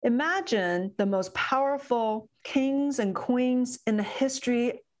Imagine the most powerful kings and queens in the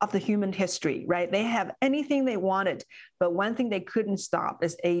history of the human history, right? They have anything they wanted, but one thing they couldn't stop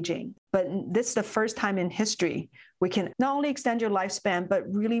is aging. But this is the first time in history we can not only extend your lifespan, but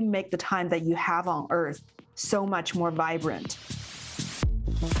really make the time that you have on Earth so much more vibrant.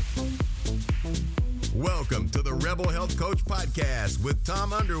 Welcome to the Rebel Health Coach Podcast with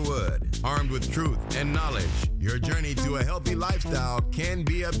Tom Underwood. Armed with truth and knowledge, your journey to a healthy lifestyle can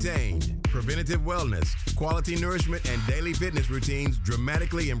be obtained. Preventative wellness, quality nourishment, and daily fitness routines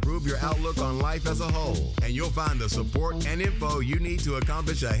dramatically improve your outlook on life as a whole. And you'll find the support and info you need to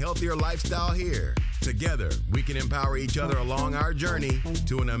accomplish a healthier lifestyle here. Together, we can empower each other along our journey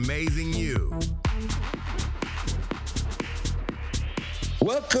to an amazing you.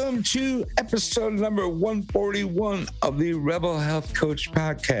 Welcome to episode number 141 of the Rebel Health Coach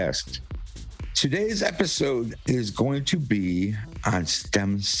Podcast. Today's episode is going to be on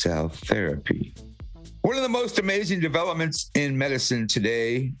stem cell therapy. One of the most amazing developments in medicine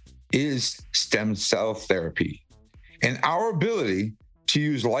today is stem cell therapy and our ability to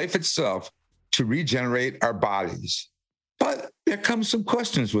use life itself to regenerate our bodies. But there comes some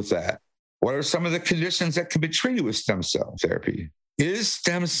questions with that. What are some of the conditions that can be treated with stem cell therapy? Is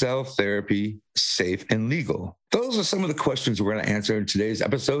stem cell therapy safe and legal? Those are some of the questions we're going to answer in today's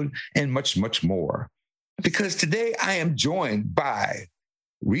episode and much, much more. Because today I am joined by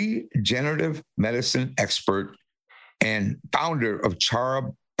regenerative medicine expert and founder of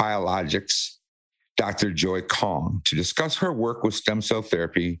Chara Biologics, Dr. Joy Kong, to discuss her work with stem cell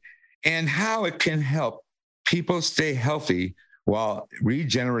therapy and how it can help people stay healthy while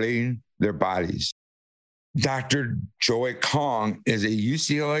regenerating their bodies. Dr. Joy Kong is a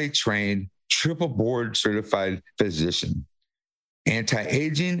UCLA-trained, triple board certified physician,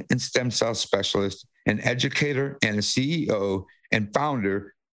 anti-aging and stem cell specialist, an educator, and a CEO and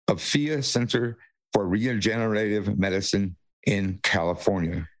founder of FIA Center for Regenerative Medicine in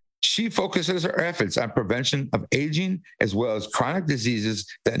California. She focuses her efforts on prevention of aging as well as chronic diseases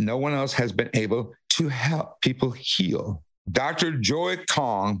that no one else has been able to help people heal. Dr. Joy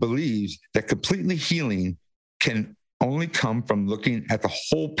Kong believes that completely healing can only come from looking at the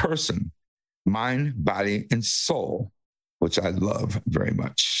whole person, mind, body, and soul, which I love very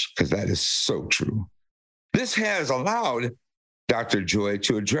much because that is so true. This has allowed Dr. Joy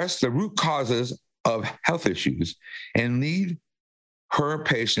to address the root causes of health issues and lead her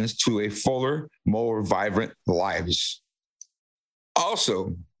patients to a fuller, more vibrant lives.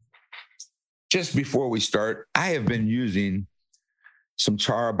 Also, just before we start, I have been using some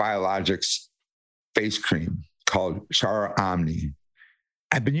Chara Biologics face cream called Chara Omni.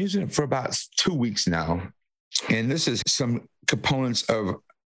 I've been using it for about 2 weeks now. And this is some components of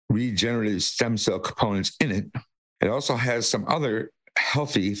regenerative stem cell components in it. It also has some other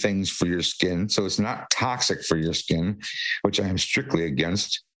healthy things for your skin. So it's not toxic for your skin, which I am strictly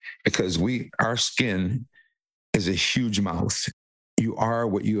against because our skin is a huge mouth. You are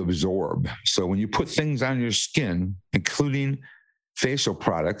what you absorb. So when you put things on your skin, including facial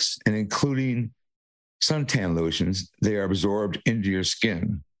products and including suntan lotions, they are absorbed into your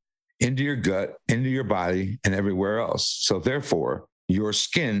skin, into your gut, into your body, and everywhere else. So therefore, your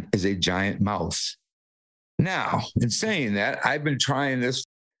skin is a giant mouth. Now, in saying that, I've been trying this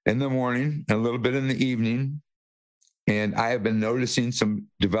in the morning, a little bit in the evening, and I have been noticing some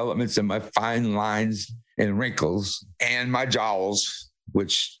developments in my fine lines and wrinkles and my jowls,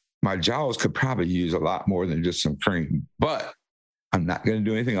 which my jowls could probably use a lot more than just some cream, but I'm not going to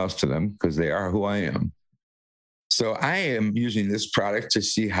do anything else to them because they are who I am. So I am using this product to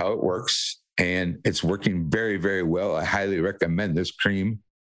see how it works, and it's working very, very well. I highly recommend this cream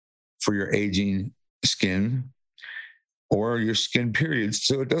for your aging skin or your skin periods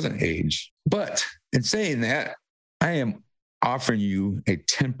so it doesn't age. But in saying that, I am offering you a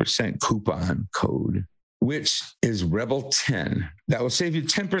 10% coupon code, which is Rebel10. That will save you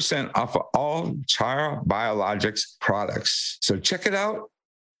 10% off of all Chara Biologics products. So check it out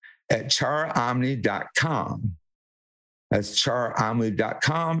at charaomni.com. That's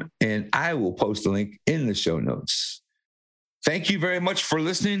charaomni.com, and I will post a link in the show notes. Thank you very much for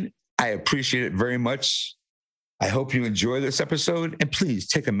listening. I appreciate it very much. I hope you enjoy this episode, and please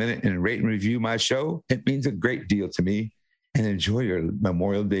take a minute and rate and review my show. It means a great deal to me, and enjoy your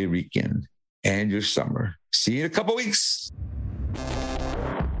Memorial Day weekend and your summer. See you in a couple weeks.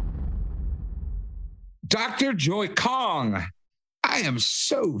 Dr. Joy Kong, I am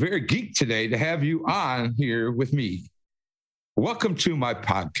so very geeked today to have you on here with me. Welcome to my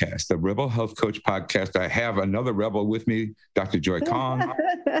podcast, the Rebel Health Coach Podcast. I have another rebel with me, Dr. Joy Kong.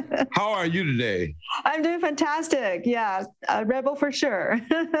 How are you today? I'm doing fantastic. Yeah, a rebel for sure.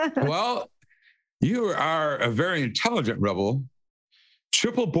 Well, you are a very intelligent rebel,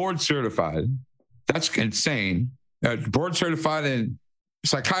 triple board certified. That's insane. Board certified in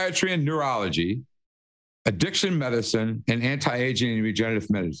psychiatry and neurology, addiction medicine, and anti-aging and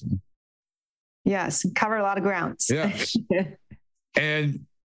regenerative medicine. Yes, cover a lot of grounds. Yes. And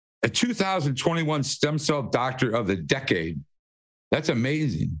a 2021 Stem Cell Doctor of the Decade. That's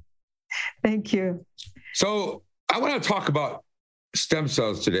amazing. Thank you. So I want to talk about stem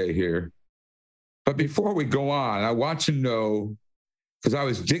cells today here. But before we go on, I want to know, because I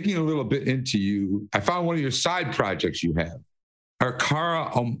was digging a little bit into you, I found one of your side projects you have. Chara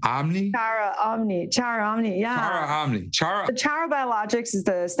Omni? Chara Omni, yeah. Chara Omni. Chara Biologics is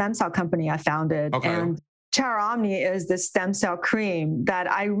the stem cell company I founded. Okay. And Chara Omni is the stem cell cream that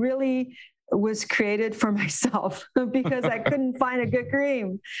I really was created for myself because I couldn't find a good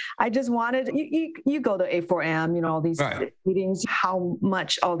cream. I just wanted, you go to A4M, all these meetings, how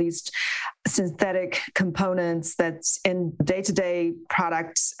much all these synthetic components that's in day-to-day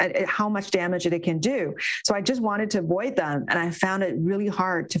products, how much damage it can do. So I just wanted to avoid them. And I found it really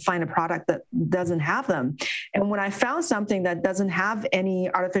hard to find a product that doesn't have them. And when I found something that doesn't have any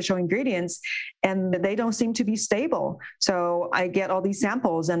artificial ingredients and they don't seem to be stable. So I get all these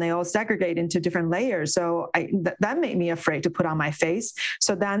samples and they all segregate into different layers. So that made me afraid to put on my face.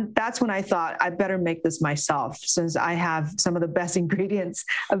 So then that's when I thought I better make this myself, since I have some of the best ingredients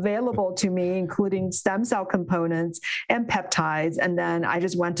available to me, including stem cell components and peptides. And then I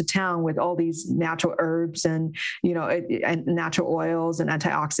just went to town with all these natural herbs and, and natural oils and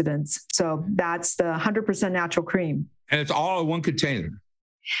antioxidants. So that's the 100% natural cream. And it's all in one container.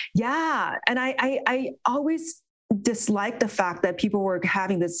 Yeah. And I always dislike the fact that people were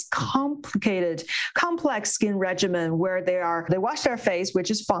having this complex skin regimen where they wash their face, which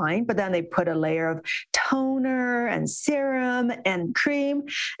is fine, but then they put a layer of toner and serum and cream.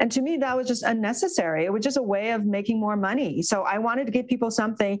 And to me, that was just unnecessary. It was just a way of making more money. So I wanted to give people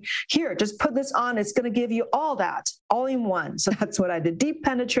something here, just put this on. It's going to give you all that all in one. So that's what I did. Deep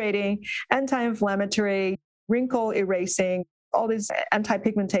penetrating, anti-inflammatory, wrinkle erasing, all these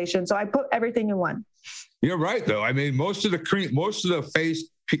anti-pigmentation. So I put everything in one. You're right, though. I mean, most of the face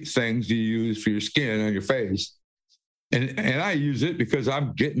things you use for your skin on your face, and I use it because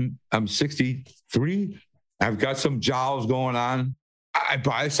I'm 63. I've got some jowls going on. I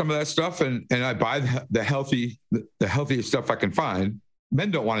buy some of that stuff, and I buy the healthiest stuff I can find. Men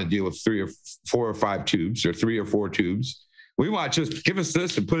don't want to deal with 3 or 4 or 5 tubes or 3 or 4 tubes. We want just give us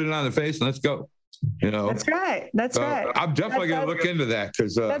this and put it on the face and let's go. That's right. I'm definitely going to look into that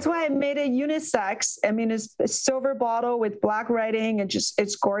because that's why I made it unisex. I mean, it's a silver bottle with black writing, and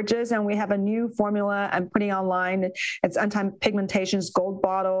it's gorgeous. And we have a new formula I'm putting online. It's anti-pigmentation's gold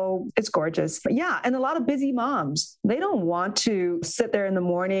bottle. It's gorgeous. But yeah, and a lot of busy moms, they don't want to sit there in the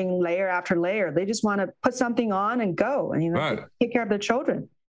morning layer after layer. They just want to put something on and go and take care of their children.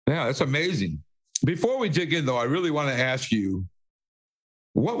 Yeah, that's amazing. Before we dig in, though, I really want to ask you,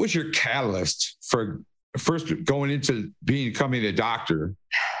 what was your catalyst for first going into becoming a doctor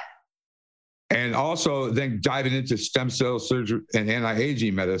and also then diving into stem cell surgery and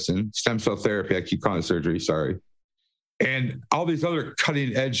anti-aging medicine, stem cell therapy, I keep calling it surgery, sorry, and all these other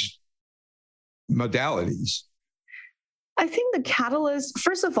cutting edge modalities? I think the catalyst,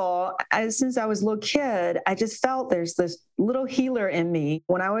 first of all, since I was a little kid, I just felt there's this little healer in me.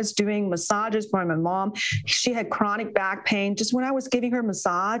 When I was doing massages for my mom, she had chronic back pain. Just when I was giving her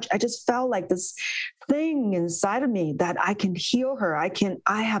massage, I just felt like this thing inside of me that I can heal her.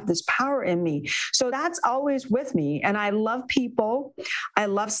 I have this power in me. So that's always with me. And I love people. I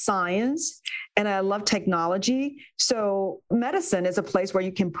love science. And I love technology. So medicine is a place where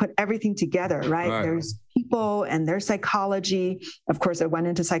you can put everything together, right? There's people and their psychology. Of course, I went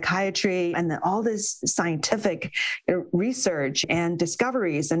into psychiatry and then all this scientific research and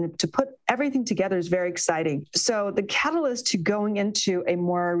discoveries. And to put everything together is very exciting. So the catalyst to going into a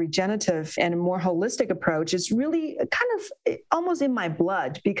more regenerative and a more holistic approach is really kind of almost in my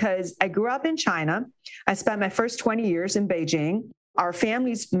blood, because I grew up in China. I spent my first 20 years in Beijing. Our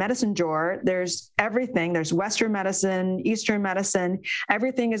family's medicine drawer, there's everything. There's Western medicine, Eastern medicine,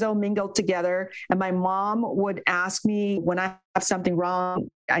 everything is all mingled together. And my mom would ask me when I have something wrong,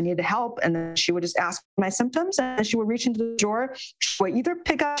 I needed help. And then she would just ask my symptoms and she would reach into the drawer. She would either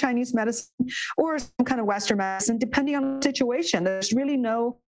pick up Chinese medicine or some kind of Western medicine, depending on the situation. There's really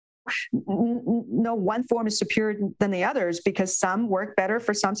no no one form is superior than the others, because some work better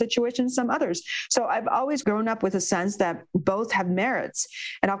for some situations, some others. So I've always grown up with a sense that both have merits.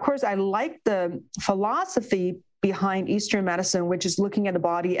 And of course, I like the philosophy behind Eastern medicine, which is looking at the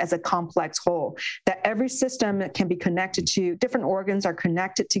body as a complex whole, that every system can be connected to, different organs are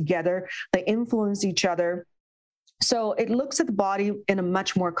connected together, they influence each other. So it looks at the body in a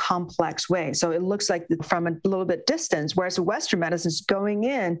much more complex way. So it looks like from a little bit distance, whereas Western medicine is going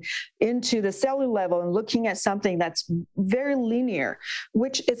into the cellular level and looking at something that's very linear,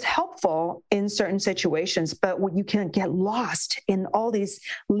 which is helpful in certain situations, but you can get lost in all these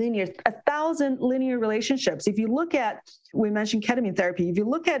 1,000 linear relationships. If you look at, we mentioned ketamine therapy. If you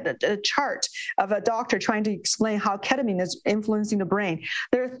look at a chart of a doctor trying to explain how ketamine is influencing the brain,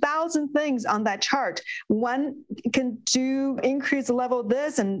 there are 1,000 things on that chart. One can increase the level of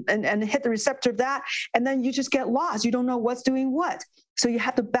this and hit the receptor of that, and then you just get lost. You don't know what's doing what. So you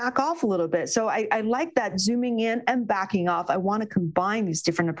have to back off a little bit. So I like that zooming in and backing off. I want to combine these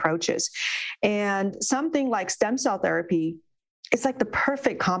different approaches. And something like stem cell therapy, it's like the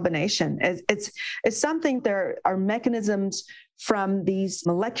perfect combination. It's something, there are mechanisms from these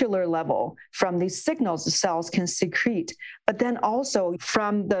molecular level, from these signals the cells can secrete, but then also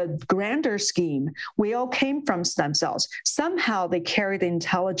from the grander scheme, we all came from stem cells. Somehow they carry the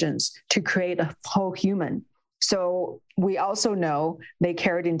intelligence to create a whole human. So we also know they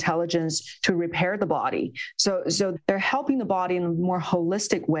carried intelligence to repair the body. So they're helping the body in a more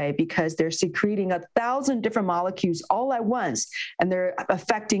holistic way, because they're secreting 1,000 different molecules all at once, and they're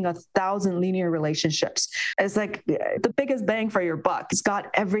affecting 1,000 linear relationships. It's like the biggest bang for your buck. It's got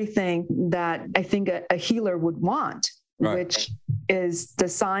everything that I think a healer would want, right, which is the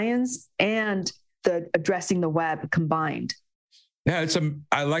science and the addressing the web combined. Yeah,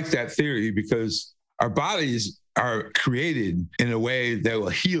 I like that theory, because our bodies are created in a way that will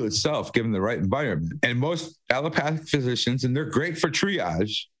heal itself given the right environment. And most allopathic physicians, and they're great for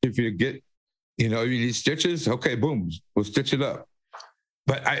triage. If you get, you need stitches, okay, boom, we'll stitch it up.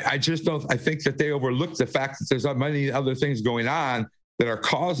 But I just don't, I think that they overlook the fact that there's many other things going on that are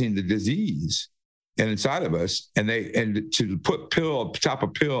causing the disease and inside of us. And to put pill, top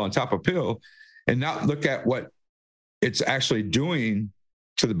of pill on top of pill, and not look at what it's actually doing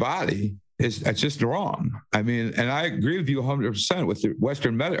to the body, it's just wrong. I mean, and I agree with you 100% with the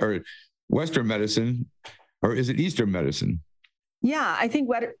Western medicine, or is it Eastern medicine? Yeah, I think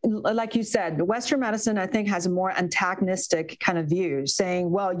like you said, Western medicine, I think, has a more antagonistic kind of view,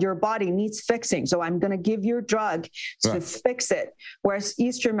 saying, well, your body needs fixing, so I'm going to give you a drug to fix it. Whereas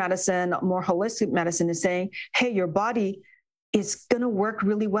Eastern medicine, more holistic medicine, is saying, hey, your body is going to work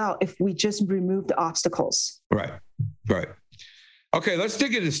really well if we just remove the obstacles. Right. Okay, let's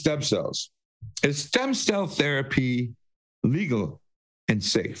dig into stem cells. Is stem cell therapy legal and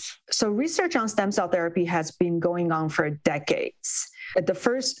safe? So research on stem cell therapy has been going on for decades. The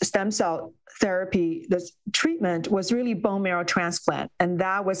first stem cell therapy, this treatment, was really bone marrow transplant, and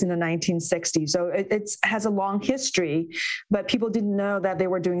that was in the 1960s. So it has a long history, but people didn't know that they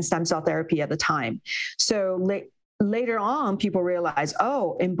were doing stem cell therapy at the time. So later on, people realized,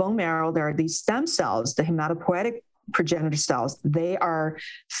 in bone marrow, there are these stem cells, the hematopoietic progenitor cells. They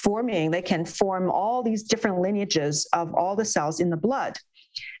can form all these different lineages of all the cells in the blood.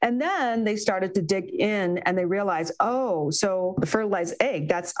 And then they started to dig in, and they realized, so the fertilized egg,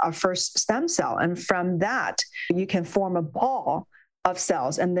 that's our first stem cell. And from that, you can form a ball of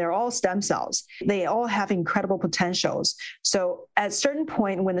cells, and they're all stem cells. They all have incredible potentials. So at a certain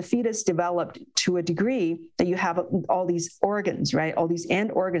point, when the fetus developed to a degree that you have all these organs, right? All these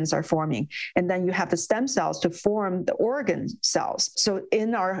end organs are forming. And then you have the stem cells to form the organ cells. So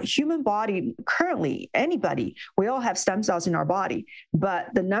in our human body, currently, anybody, we all have stem cells in our body, but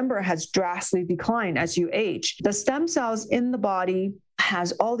the number has drastically declined as you age. The stem cells in the body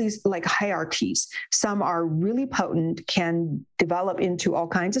has all these like hierarchies. Some are really potent, can develop into all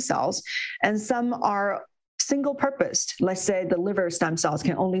kinds of cells, and some are single purposed. Let's say the liver stem cells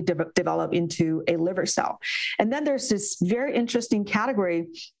can only develop into a liver cell. And then there's this very interesting category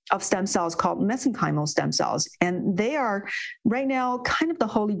of stem cells called mesenchymal stem cells. And they are right now kind of the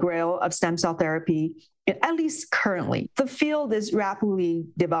holy grail of stem cell therapy, at least currently. The field is rapidly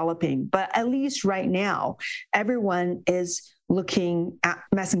developing, but at least right now, everyone is looking at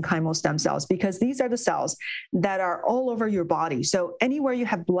mesenchymal stem cells, because these are the cells that are all over your body. So anywhere you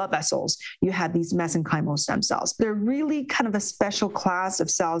have blood vessels, you have these mesenchymal stem cells. They're really kind of a special class of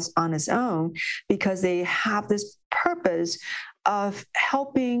cells on its own, because they have this purpose of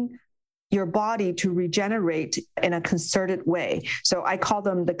helping your body to regenerate in a concerted way. So I call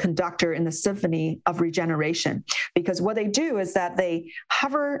them the conductor in the symphony of regeneration, because what they do is that they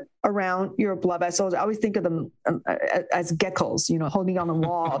hover around your blood vessels. I always think of them as geckos, holding on the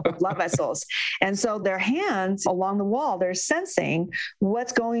wall of the blood vessels. And so their hands along the wall, they're sensing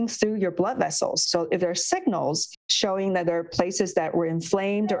what's going through your blood vessels. So if there are signals showing that there are places that were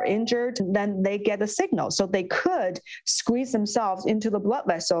inflamed or injured, then they get a signal. So they could squeeze themselves into the blood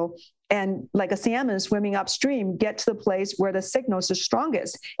vessel and, like a salmon swimming upstream, get to the place where the signals are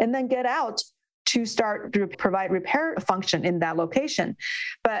strongest and then get out to start to provide repair function in that location.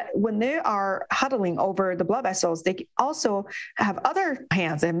 But when they are huddling over the blood vessels, they also have other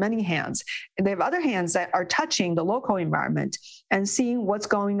hands, they have many hands. And they have other hands that are touching the local environment and seeing what's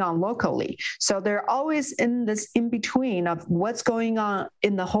going on locally. So they're always in this in-between of what's going on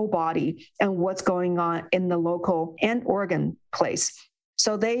in the whole body and what's going on in the local and organ place.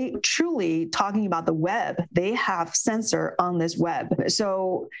 So they truly, talking about the web, they have sensor on this web.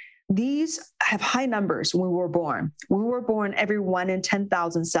 So these have high numbers when we were born. When we were born, every 1 in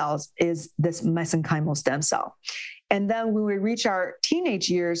 10,000 cells is this mesenchymal stem cell. And then when we reach our teenage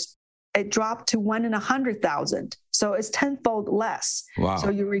years, it dropped to 1 in 100,000. So it's tenfold less. Wow. So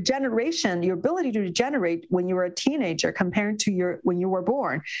your regeneration, your ability to regenerate when you were a teenager compared to when you were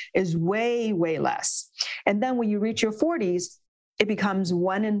born is way, way less. And then when you reach your 40s, it becomes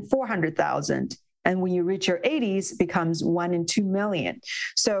 1 in 400,000. And when you reach your 80s, it becomes 1 in 2 million.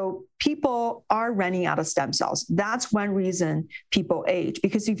 So people are running out of stem cells. That's one reason people age.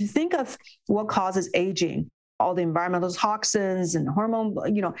 Because if you think of what causes aging, all the environmental toxins and hormone,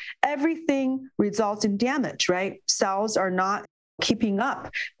 everything results in damage, right? Cells are not keeping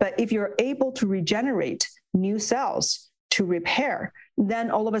up. But if you're able to regenerate new cells to repair, then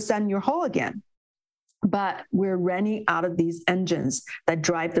all of a sudden you're whole again. But we're running out of these engines that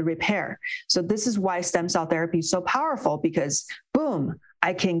drive the repair. So this is why stem cell therapy is so powerful, because boom,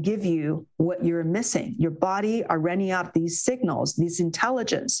 I can give you what you're missing. Your body are running out of these signals, these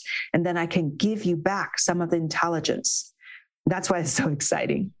intelligence, and then I can give you back some of the intelligence. That's why it's so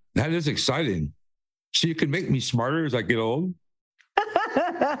exciting. That is exciting. So you can make me smarter as I get old?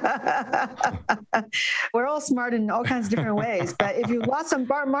 We're all smart in all kinds of different ways, but if you lost some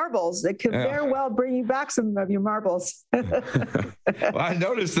marbles, it could very well bring you back some of your marbles. Well, I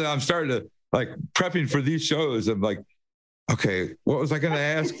noticed that I'm starting to prepping for these shows. I'm like, okay, what was I going to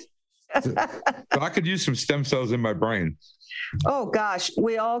ask? So I could use some stem cells in my brain. Oh gosh,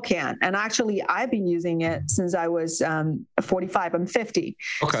 we all can. And actually, I've been using it since I was 45. I'm 50.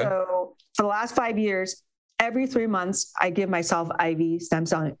 Okay. So for the last 5 years, every 3 months, I give myself IV stem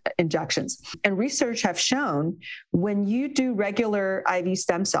cell injections. And research have shown when you do regular IV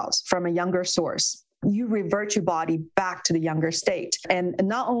stem cells from a younger source, you revert your body back to the younger state. And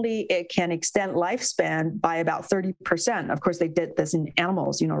not only it can extend lifespan by about 30%. Of course, they did this in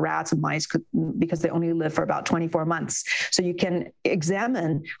animals, rats and mice, because they only live for about 24 months. So you can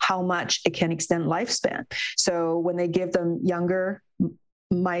examine how much it can extend lifespan. So when they give them younger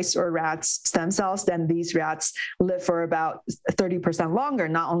mice or rats stem cells, then these rats live for about 30% longer.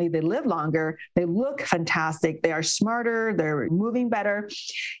 Not only they live longer, they look fantastic. They are smarter. They're moving better.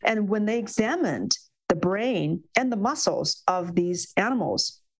 And when they examined the brain and the muscles of these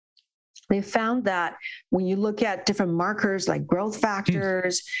animals, they found that when you look at different markers like growth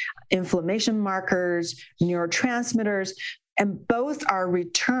factors, inflammation markers, neurotransmitters, and both are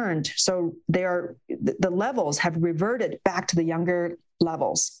returned. So the levels have reverted back to the younger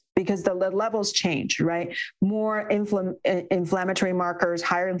levels because the levels change, right? More inflammatory markers,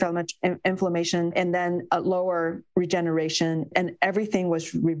 higher inflammation, and then a lower regeneration, and everything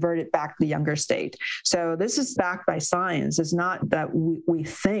was reverted back to the younger state. So this is backed by science. It's not that we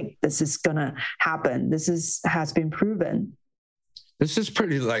think this is going to happen. This has been proven. This is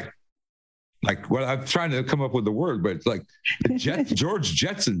pretty well, I'm trying to come up with the word, but it's like the George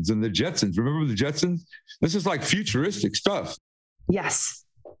Jetsons and the Jetsons. Remember the Jetsons? This is like futuristic stuff. Yes,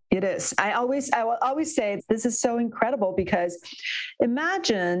 it is. I will always say this is so incredible, because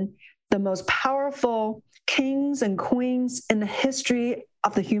imagine the most powerful kings and queens in the history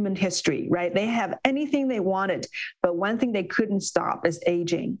of the human history, right? They have anything they wanted, but one thing they couldn't stop is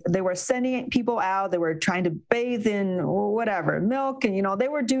aging. They were sending people out. They were trying to bathe in whatever, milk, and, they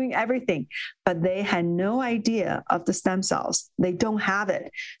were doing everything, but they had no idea of the stem cells. They don't have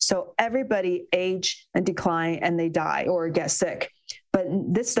it. So everybody age and decline and they die or get sick. But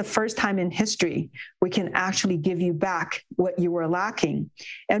this is the first time in history we can actually give you back what you were lacking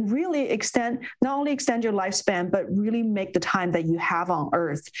and really not only extend your lifespan, but really make the time that you have on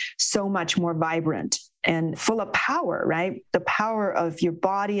earth so much more vibrant and full of power, right? The power of your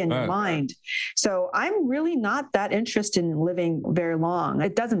body and your mind. So I'm really not that interested in living very long.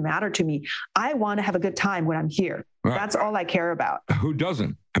 It doesn't matter to me. I want to have a good time when I'm here. Right. That's all I care about. Who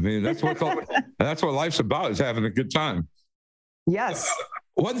doesn't? I mean, that's what life's about, is having a good time. Yes.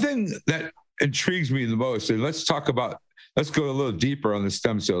 One thing that intrigues me the most, and let's go a little deeper on the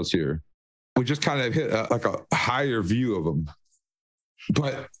stem cells here. We just kind of hit like a higher view of them,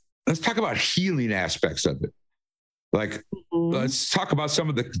 but let's talk about healing aspects of it. Like, let's talk about some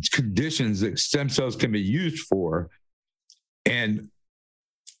of the conditions that stem cells can be used for. And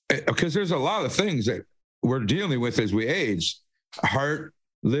because there's a lot of things that we're dealing with as we age: heart,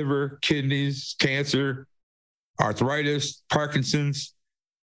 liver, kidneys, cancer, arthritis, Parkinson's,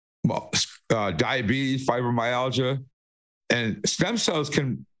 diabetes, fibromyalgia, and stem cells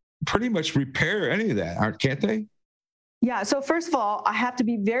can pretty much repair any of that, can't they? Yeah. So first of all, I have to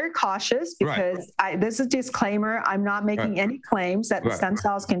be very cautious because this is a disclaimer. I'm not making any claims that stem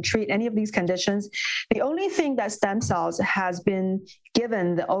cells can treat any of these conditions. The only thing that stem cells has been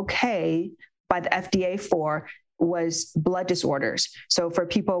given the okay by the FDA for was blood disorders. So for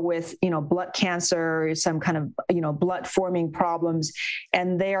people with, blood cancer, some kind of, blood forming problems,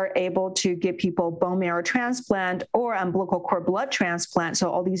 and they are able to give people bone marrow transplant or umbilical cord blood transplant. So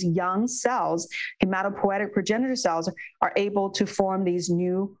all these young cells, hematopoietic progenitor cells, are able to form these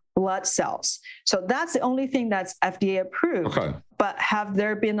new blood cells. So that's the only thing that's FDA approved. Okay. But have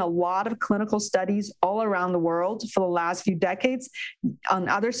there been a lot of clinical studies all around the world for the last few decades on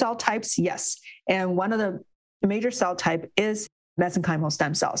other cell types? Yes. And one of the major cell type is mesenchymal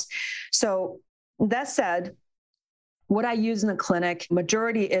stem cells. So that said, what I use in the clinic,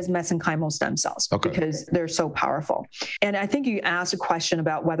 majority is mesenchymal stem cells because they're so powerful. And I think you asked a question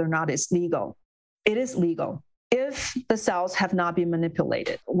about whether or not it's legal. It is legal if the cells have not been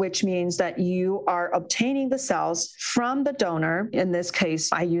manipulated, which means that you are obtaining the cells from the donor. In this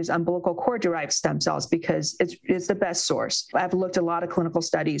case, I use umbilical cord derived stem cells because it's the best source. I've looked at a lot of clinical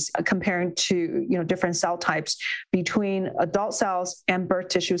studies comparing to different cell types between adult cells and birth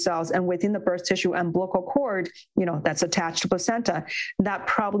tissue cells, and within the birth tissue umbilical cord, that's attached to placenta, that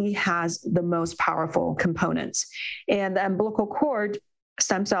probably has the most powerful components. And the umbilical cord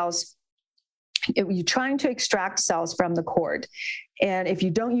stem cells, you're trying to extract cells from the cord. And if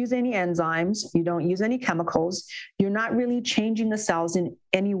you don't use any enzymes, you don't use any chemicals, you're not really changing the cells in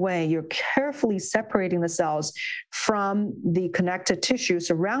any way. You're carefully separating the cells from the connective tissue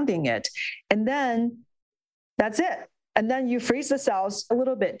surrounding it. And then that's it. And then you freeze the cells a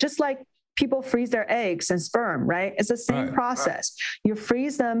little bit, just like people freeze their eggs and sperm, right? It's the same process. You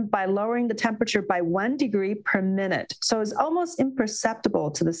freeze them by lowering the temperature by 1 degree per minute. So it's almost imperceptible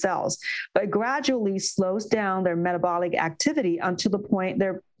to the cells, but gradually slows down their metabolic activity until the point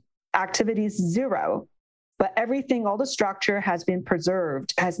their activity is zero. But everything, all the structure has been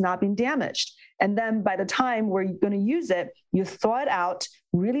preserved, has not been damaged. And then by the time where you're going to use it, you thaw it out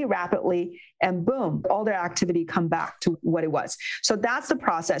really rapidly and boom, all their activity come back to what it was. So that's the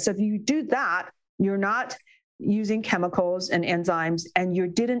process. If you do that, you're not using chemicals and enzymes, and you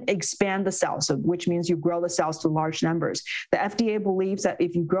didn't expand the cells, which means you grow the cells to large numbers. The FDA believes that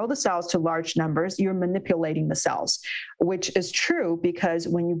if you grow the cells to large numbers, you're manipulating the cells, which is true because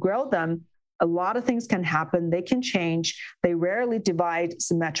when you grow them, a lot of things can happen. They can change. They rarely divide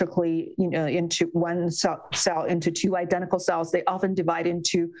symmetrically, into one cell into two identical cells. They often divide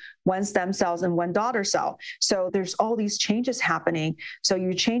into one stem cells and one daughter cell. So there's all these changes happening. So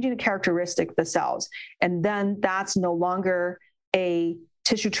you're changing the characteristic of the cells. And then that's no longer a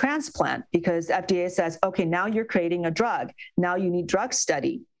tissue transplant because FDA says, okay, now you're creating a drug. Now you need drug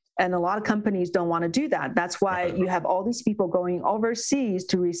study. And a lot of companies don't want to do that. That's why you have all these people going overseas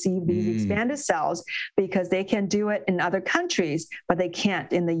to receive these expanded cells because they can do it in other countries, but they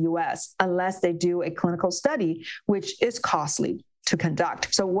can't in the US unless they do a clinical study, which is costly to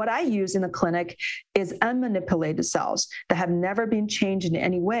conduct. So what I use in the clinic is unmanipulated cells that have never been changed in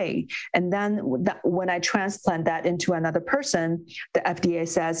any way. And then when I transplant that into another person, the FDA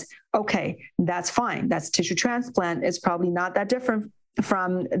says, okay, that's fine. That's tissue transplant. It's probably not that different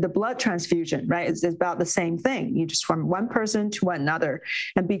from the blood transfusion, right? It's about the same thing. You just from one person to another.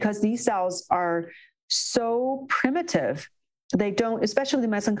 And because these cells are so primitive, They don't, especially the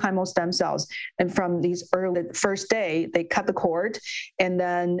mesenchymal stem cells. And from these early first day, they cut the cord, and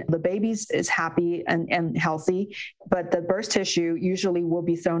then the baby is happy and healthy, but the birth tissue usually will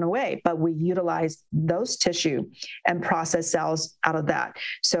be thrown away. But we utilize those tissue and process cells out of that.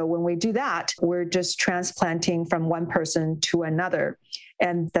 So when we do that, we're just transplanting from one person to another,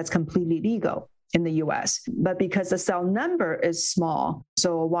 and that's completely legal in the US. But because the cell number is small,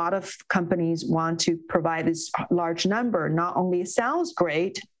 so a lot of companies want to provide this large number. Not only sounds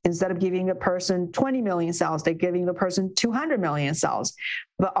great, instead of giving a person 20 million cells, they're giving the person 200 million cells,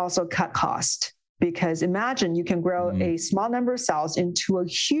 but also cut cost. Because imagine you can grow a small number of cells into a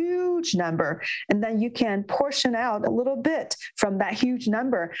huge number, and then you can portion out a little bit from that huge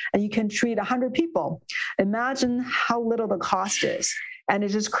number, and you can treat 100 people. Imagine how little the cost is. And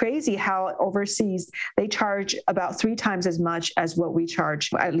it's just crazy how overseas they charge about 3 times as much as what we charge,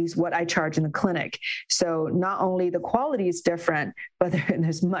 at least what I charge in the clinic. So not only the quality is different, but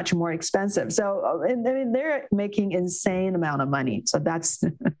it's much more expensive. So I mean, they're making insane amount of money. So that's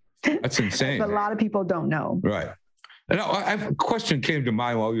insane. But a lot of people don't know. Right. And a question came to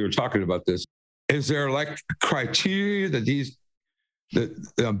mind while we were talking about this. Is there like criteria that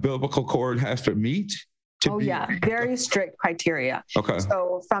the umbilical cord has to meet? Very strict criteria. Okay.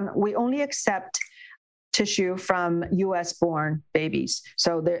 So we only accept tissue from U.S. born babies.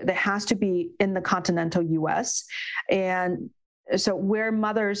 So there has to be in the continental U.S. And so where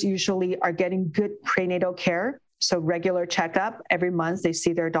mothers usually are getting good prenatal care, so regular checkup every month, they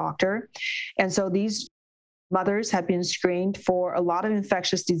see their doctor. And so these mothers have been screened for a lot of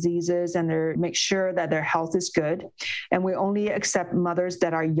infectious diseases, and they make sure that their health is good. And we only accept mothers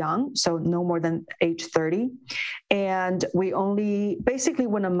that are young, so no more than age 30. And we only, basically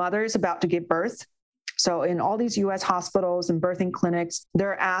when a mother is about to give birth, so in all these US hospitals and birthing clinics,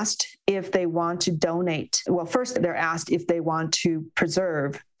 they're asked if they want to donate. Well, first they're asked if they want to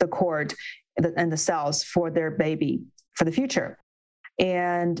preserve the cord and the cells for their baby for the future.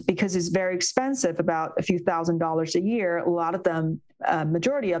 And because it's very expensive, about a few $1,000s a year, a lot of them,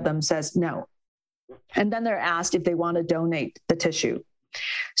 majority of them says no. And then they're asked if they want to donate the tissue.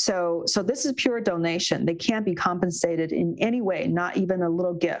 So this is pure donation. They can't be compensated in any way, not even a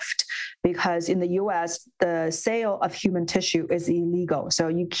little gift, because in the US, the sale of human tissue is illegal. So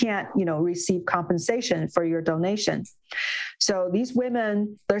you can't, receive compensation for your donation. So these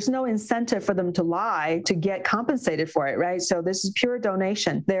women, there's no incentive for them to lie to get compensated for it, right? So this is pure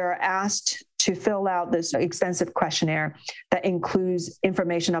donation. They're asked to fill out this extensive questionnaire that includes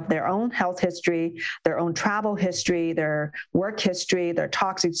information of their own health history, their own travel history, their work history, their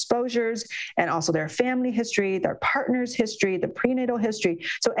toxic exposures, and also their family history, their partner's history, the prenatal history.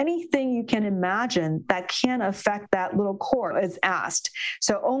 So anything you can imagine that can affect that little cord is asked.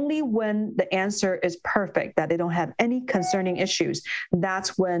 So only when the answer is perfect, that they don't have any concerning issues,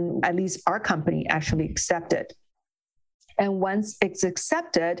 that's when at least our company actually accepts it. And once it's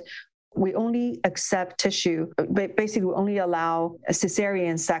accepted, we only accept tissue, basically we only allow a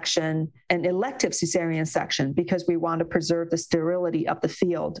cesarean section, an elective cesarean section, because we want to preserve the sterility of the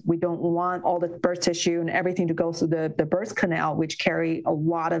field. We don't want all the birth tissue and everything to go through the birth canal, which carry a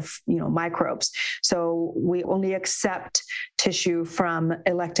lot of microbes. So we only accept tissue from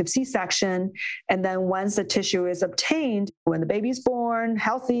elective C-section. And then once the tissue is obtained, when the baby's born,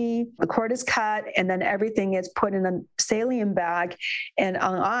 healthy, the cord is cut, and then everything is put in a saline bag and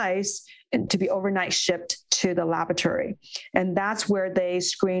on ice, and to be overnight shipped to the laboratory. And that's where they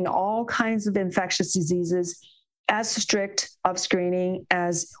screen all kinds of infectious diseases, as strict of screening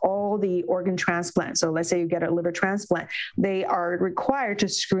as all the organ transplants. So let's say you get a liver transplant, they are required to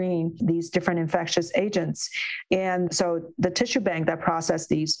screen these different infectious agents. And so the tissue bank that process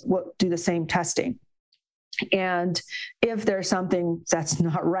these will do the same testing. And if there's something that's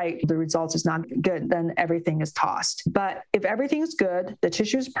not right, the results is not good, then everything is tossed. But if everything is good, the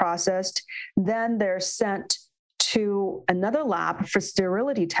tissue is processed, then they're sent to another lab for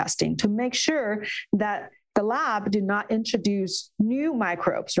sterility testing to make sure that the lab did not introduce new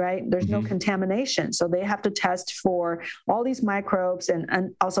microbes, right? There's no contamination. So they have to test for all these microbes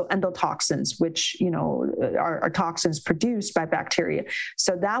and also endotoxins, which, are toxins produced by bacteria.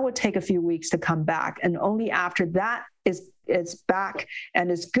 So that would take a few weeks to come back. And only after that is back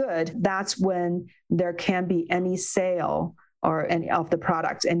and is good, that's when there can be any sale or any of the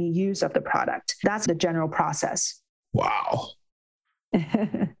product, any use of the product. That's the general process. Wow.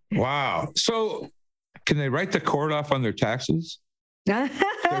 Wow. So can they write the cord off on their taxes? They're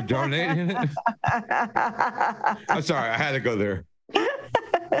donating it? I'm sorry, I had to go there.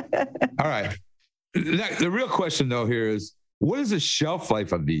 All right. The real question, though, here is, what is the shelf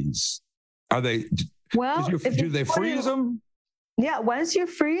life of these? Are they, well, do they freeze them? Yeah, once you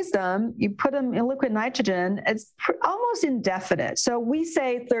freeze them, you put them in liquid nitrogen, it's almost indefinite. So we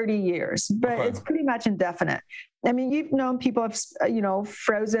say 30 years, but it's pretty much indefinite. I mean, you've known people have,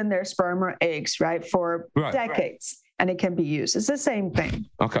 frozen their sperm or eggs, right, for decades, and it can be used. It's the same thing.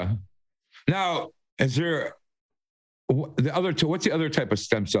 Okay. Now, is there what's the other type of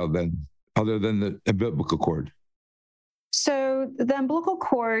stem cell then, other than the umbilical cord? So the umbilical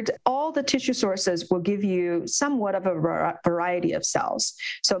cord, all the tissue sources will give you somewhat of a variety of cells.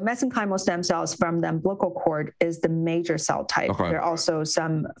 So mesenchymal stem cells from the umbilical cord is the major cell type. Okay. There are also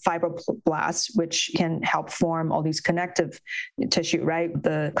some fibroblasts, which can help form all these connective tissue, right?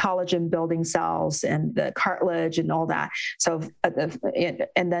 The collagen building cells and the cartilage and all that. So, and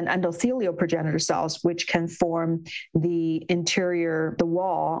then endothelial progenitor cells, which can form the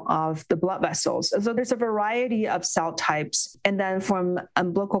wall of the blood vessels. So there's a variety of cell types. And then from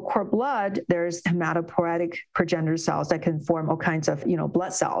umbilical cord blood, there's hematopoietic progenitor cells that can form all kinds of,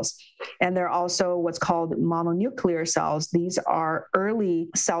 blood cells. And there are also what's called mononuclear cells. These are early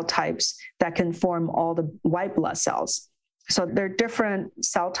cell types that can form all the white blood cells. So there are different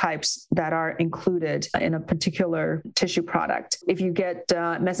cell types that are included in a particular tissue product. If you get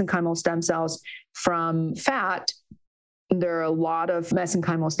mesenchymal stem cells from fat, there are a lot of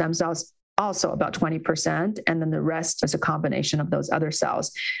mesenchymal stem cells, also about 20%, and then the rest is a combination of those other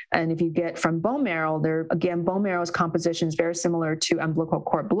cells. And if you get from bone marrow, bone marrow's composition is very similar to umbilical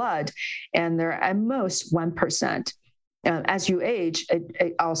cord blood, and they're at most 1%. As you age,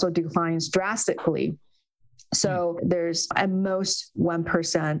 it also declines drastically. So there's at most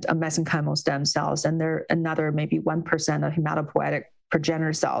 1% of mesenchymal stem cells, and there another maybe 1% of hematopoietic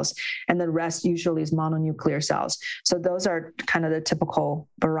progenitor cells, and the rest usually is mononuclear cells. So those are kind of the typical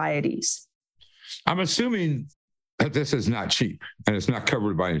varieties. I'm assuming that this is not cheap and it's not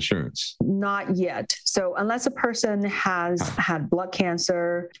covered by insurance. Not yet. So unless a person has had blood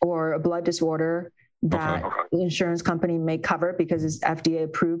cancer or a blood disorder, that the insurance company may cover because it's FDA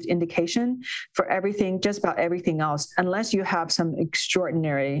approved indication for everything, just about everything else, unless you have some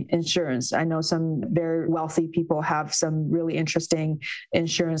extraordinary insurance. I know some very wealthy people have some really interesting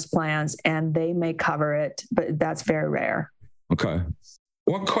insurance plans and they may cover it, but that's very rare. Okay.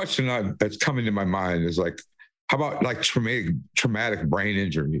 One question that's coming to my mind is how about traumatic brain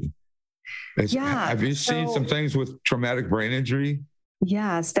injury? Have you seen some things with traumatic brain injury?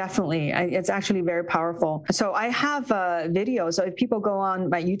 Yes, definitely. It's actually very powerful. So I have a video. So if people go on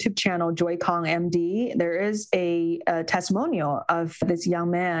my YouTube channel, Joy Kong MD, there is a testimonial of this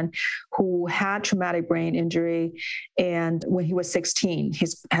young man who had traumatic brain injury. And when he was 16, he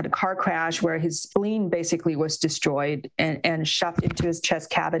had a car crash where his spleen basically was destroyed and shoved into his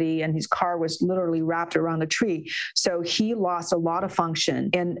chest cavity, and his car was literally wrapped around a tree. So he lost a lot of function.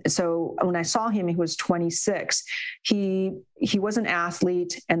 And so when I saw him, he was 26. He was an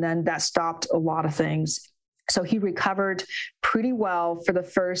athlete, and then that stopped a lot of things. So he recovered pretty well for the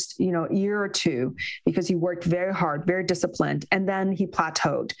first, year or two because he worked very hard, very disciplined, and then he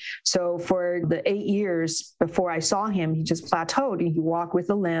plateaued. So for the 8 years before I saw him, he just plateaued and he walked with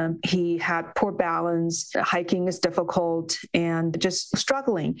a limp. He had poor balance, hiking is difficult, and just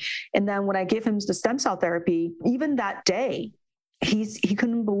struggling. And then when I gave him the stem cell therapy, even that day, he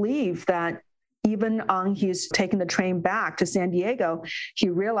couldn't believe that even on his taking the train back to San Diego, he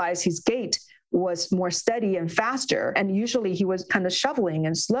realized his gait was more steady and faster. And usually he was kind of shoveling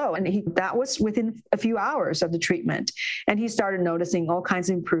and slow. And that was within a few hours of the treatment. And he started noticing all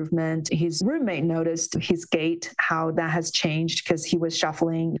kinds of improvement. His roommate noticed his gait, how that has changed because he was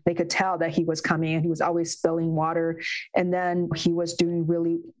shuffling. They could tell that he was coming and he was always spilling water. And then he was doing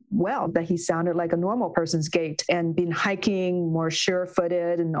really well, that he sounded like a normal person's gait and been hiking more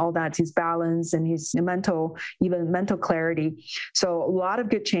sure-footed and all that, his balance and his mental clarity. So a lot of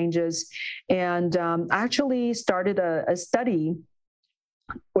good changes. And I actually started a study.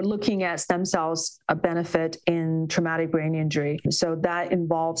 We're looking at stem cells, a benefit in traumatic brain injury. So that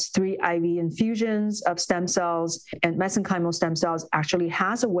involves 3 IV infusions of stem cells, and mesenchymal stem cells actually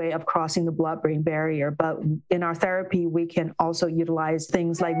has a way of crossing the blood-brain barrier. But in our therapy, we can also utilize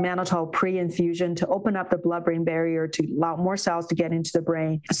things like mannitol pre-infusion to open up the blood-brain barrier to allow more cells to get into the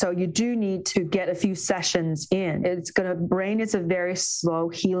brain. So you do need to get a few sessions in. Brain is a very slow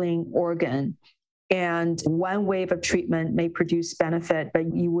healing organ. And one wave of treatment may produce benefit,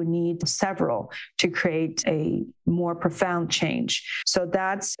 but you would need several to create a more profound change. So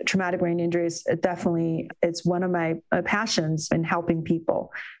that's traumatic brain injuries. It's one of my passions in helping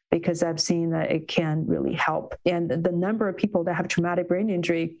people, because I've seen that it can really help. And the number of people that have traumatic brain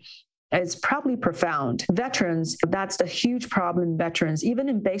injury It's probably profound. Veterans, that's a huge problem. Veterans, even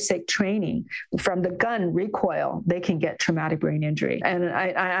in basic training, from the gun recoil, they can get traumatic brain injury. And I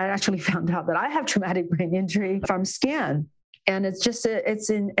actually found out that I have traumatic brain injury from scan. And it's just,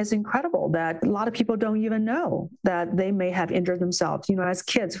 it's incredible that a lot of people don't even know that they may have injured themselves. As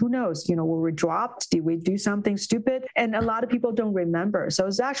kids, who knows, were we dropped? Did we do something stupid? And a lot of people don't remember. So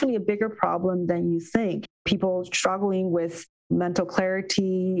it's actually a bigger problem than you think. People struggling with mental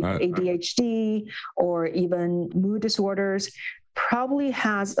clarity, ADHD, or even mood disorders, probably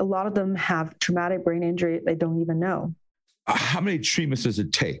a lot of them have traumatic brain injury they don't even know. How many treatments does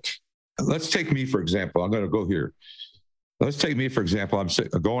it take? Let's take me, for example. I'm going to go here. Let's take me, for example. I'm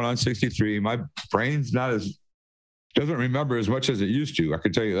going on 63. My brain's doesn't remember as much as it used to. I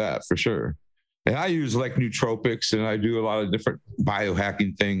can tell you that for sure. And I use like nootropics, and I do a lot of different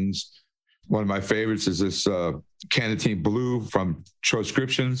biohacking things. One of my favorites is this Canatine Blue from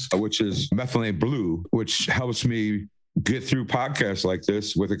Transcriptions, which is methylene blue, which helps me get through podcasts like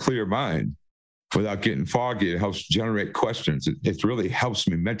this with a clear mind without getting foggy. It helps generate questions. It really helps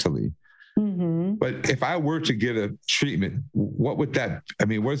me mentally. Mm-hmm. But if I were to get a treatment, what would that,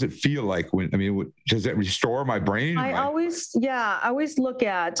 what does it feel like does it restore my brain? I always look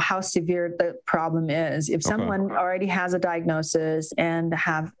at how severe the problem is. If someone already has a diagnosis and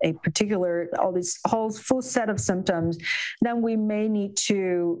have a particular, whole full set of symptoms, then we may need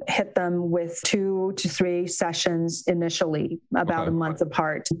to hit them with 2 to 3 sessions initially, about a month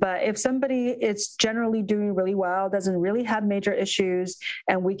apart. But if somebody is generally doing really well, doesn't really have major issues,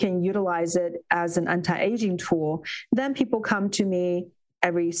 and we can utilize it as an anti-aging tool, then people come to me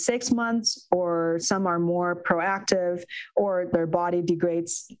every 6 months, or some are more proactive, or their body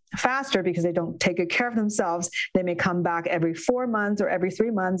degrades faster because they don't take good care of themselves. They may come back every 4 months or every 3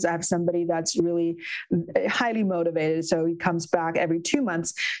 months. I have somebody that's really highly motivated, so he comes back every 2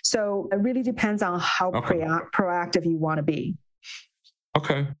 months. So it really depends on how proactive you want to be.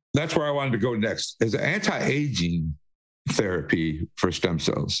 Okay. That's where I wanted to go next. Is anti-aging therapy for stem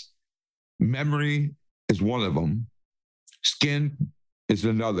cells. Memory is one of them. Skin is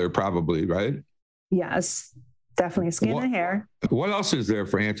another, probably, right? Yes, definitely skin and hair. What else is there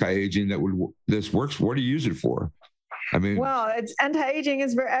for anti-aging this works? What do you use it for? It's anti-aging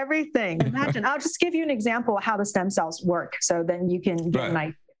is for everything. Imagine, I'll just give you an example of how the stem cells work, so then you can get an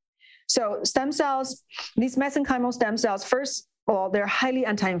idea. So stem cells, these mesenchymal stem cells, first of all, they're highly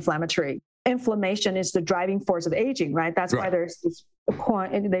anti-inflammatory. Inflammation is the driving force of aging, right? That's why there's this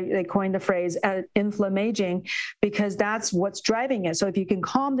they coined the phrase inflammaging, because that's what's driving it. So if you can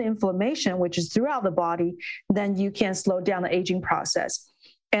calm the inflammation, which is throughout the body, then you can slow down the aging process.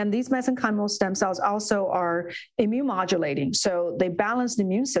 And these mesenchymal stem cells also are immune modulating. So they balance the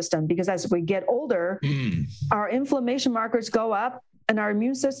immune system, because as we get older, our inflammation markers go up, and our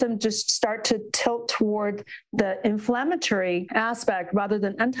immune system just start to tilt toward the inflammatory aspect rather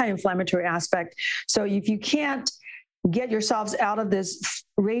than anti-inflammatory aspect. So if you can't get yourselves out of this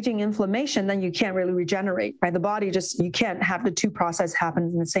raging inflammation, then you can't really regenerate, right? The body you can't have the two processes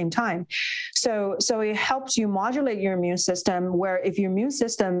happen at the same time. So it helps you modulate your immune system, where if your immune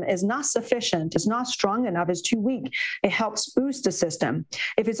system is not sufficient, it's not strong enough, it's too weak, it helps boost the system.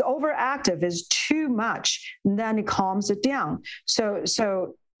 If it's overactive, it's too much, then it calms it down.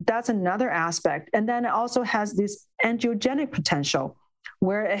 So that's another aspect. And then it also has this angiogenic potential,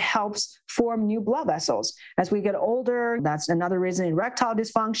 where it helps form new blood vessels. As we get older, that's another reason erectile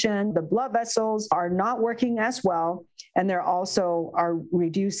dysfunction. The blood vessels are not working as well, and they're also are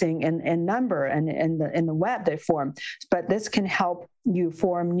reducing in number and in the web they form. But this can help you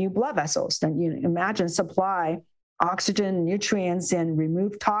form new blood vessels. Then you imagine supply oxygen, nutrients, and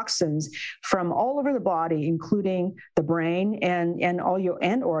remove toxins from all over the body, including the brain and all your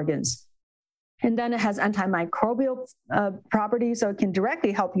end organs. And then it has antimicrobial properties, so it can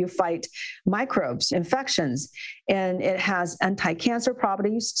directly help you fight microbes, infections. And it has anti-cancer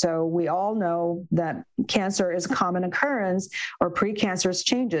properties. So we all know that cancer is a common occurrence or precancerous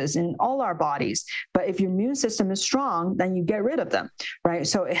changes in all our bodies. But if your immune system is strong, then you get rid of them, right?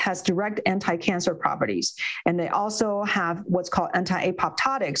 So it has direct anti-cancer properties. And they also have what's called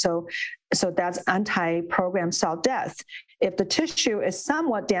anti-apoptotic. So that's anti-programmed cell death. If the tissue is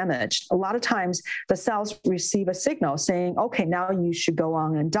somewhat damaged, a lot of times the cells receive a signal saying, okay, now you should go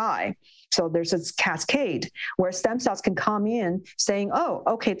on and die. So there's this cascade where stem cells can come in saying, oh,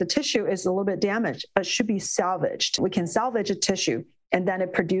 okay, the tissue is a little bit damaged, but should be salvaged. We can salvage a tissue, and then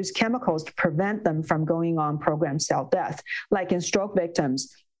it produces chemicals to prevent them from going on programmed cell death. Like in stroke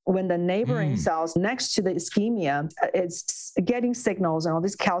victims, when the neighboring cells next to the ischemia is getting signals and all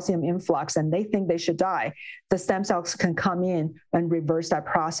this calcium influx, and they think they should die, the stem cells can come in and reverse that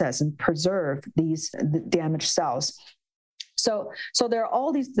process and preserve these damaged cells. So there are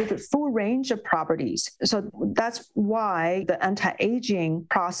all these the full range of properties. So that's why the anti-aging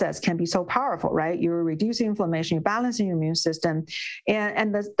process can be so powerful, right? You're reducing inflammation, you're balancing your immune system.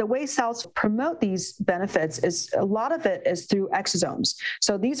 And the way cells promote these benefits is a lot of it is through exosomes.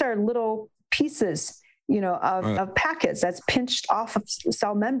 So these are little pieces of packets that's pinched off of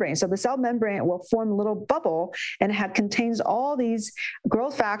cell membrane. So the cell membrane will form a little bubble and contains all these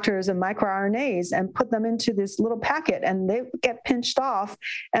growth factors and microRNAs and put them into this little packet, and they get pinched off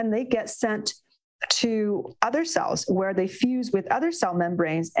and they get sent to other cells where they fuse with other cell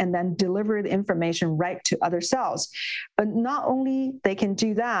membranes and then deliver the information right to other cells. But not only they can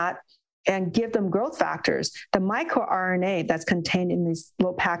do that and give them growth factors, the microRNA that's contained in these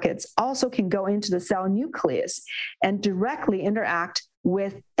little packets also can go into the cell nucleus and directly interact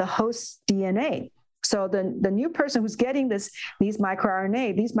with the host DNA. So the new person who's getting these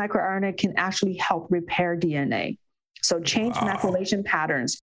microRNA can actually help repair DNA. So change methylation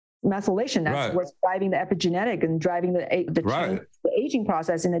patterns. Methylation, that's what's driving the epigenetic and driving the aging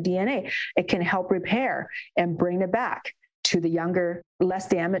process in the DNA. It can help repair and bring it back to the younger, less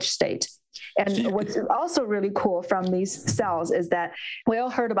damaged state. And what's also really cool from these cells is that we all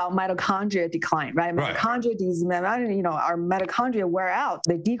heard about mitochondria decline, right? Our mitochondria wear out.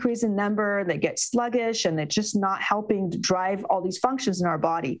 They decrease in number, they get sluggish, and they're just not helping to drive all these functions in our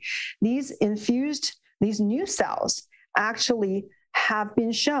body. These new cells actually have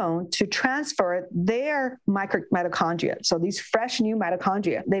been shown to transfer their mitochondria. So these fresh new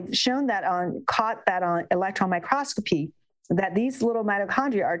mitochondria, they've shown that caught that on electron microscopy, that these little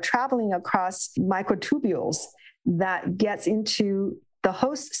mitochondria are traveling across microtubules that gets into the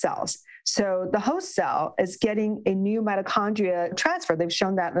host cells. So the host cell is getting a new mitochondria transfer. They've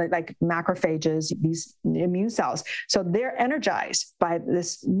shown that like macrophages, these immune cells. So they're energized by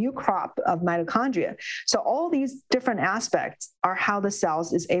this new crop of mitochondria. So all these different aspects are how the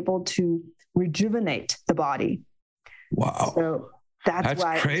cells is able to rejuvenate the body. Wow. So that's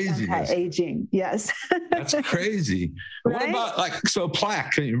why crazy. Aging. Yes. That's crazy. Right? What about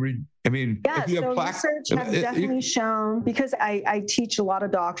plaque? Can you read? If you have plaque, research has definitely shown, because I teach a lot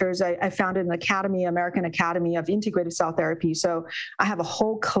of doctors. I founded an academy, American Academy of Integrative Cell Therapy. So I have a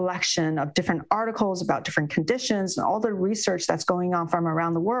whole collection of different articles about different conditions and all the research that's going on from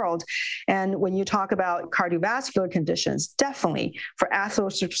around the world. And when you talk about cardiovascular conditions, definitely for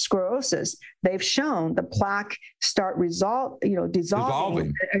atherosclerosis, they've shown the plaque start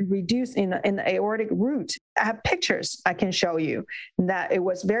dissolving and reduce in the aortic root. I have pictures I can show you that it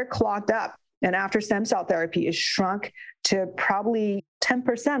was very clogged up. And after stem cell therapy, it shrunk to probably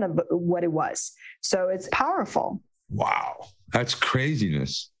 10% of what it was. So it's powerful. Wow. That's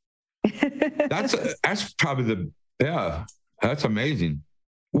craziness. That's probably that's amazing.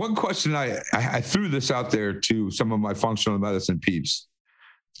 One question I threw this out there to some of my functional medicine peeps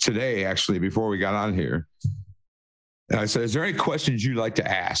today, actually, before we got on here. And I said, is there any questions you'd like to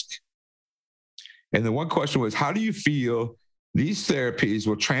ask? And the one question was, how do you feel these therapies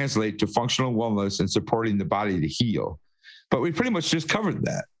will translate to functional wellness and supporting the body to heal? But we pretty much just covered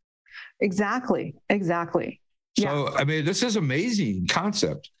that. Exactly. So, this is amazing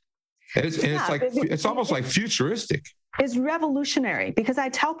concept. It's almost like futuristic. It's revolutionary, because I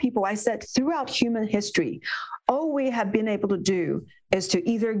tell people, I said, throughout human history, all we have been able to do is to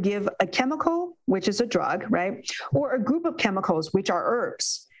either give a chemical, which is a drug, right? Or a group of chemicals, which are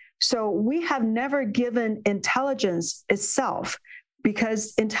herbs. So we have never given intelligence itself,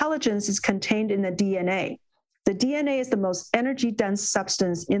 because intelligence is contained in the DNA. The DNA is the most energy-dense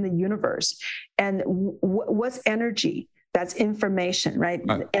substance in the universe. And what's energy? That's information, right?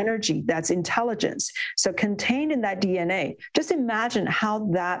 Energy, that's intelligence. So contained in that DNA, just imagine how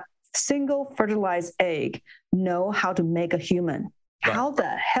that single fertilized egg know how to make a human. Right. How the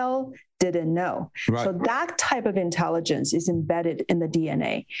hell did it know? Right. So that type of intelligence is embedded in the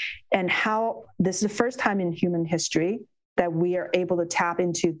DNA. And how this is the first time in human history that we are able to tap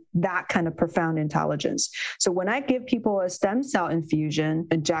into that kind of profound intelligence. So when I give people a stem cell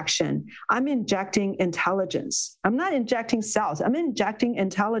injection, I'm injecting intelligence. I'm not injecting cells. I'm injecting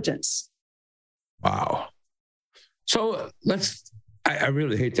intelligence. Wow. So I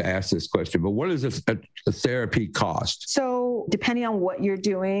really hate to ask this question, but what does a therapy cost? So depending on what you're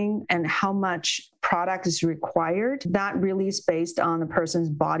doing and how much product is required, that really is based on the person's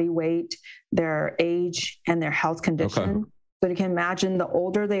body weight, their age, and their health condition. So you can imagine the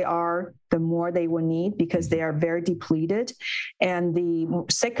older they are, the more they will need because they are very depleted. And the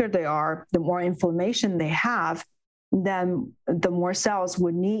sicker they are, the more inflammation they have, then the more cells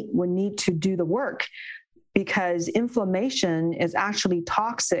would need to do the work. Because inflammation is actually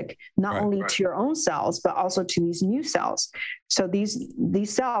toxic, not only to your own cells, but also to these new cells. So these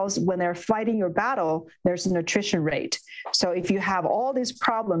cells, when they're fighting your battle, there's an attrition rate. So if you have all these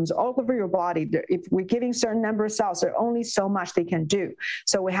problems all over your body, if we're giving certain number of cells, there's only so much they can do.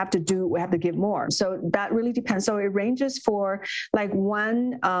 So we have to give more. So that really depends. So it ranges for like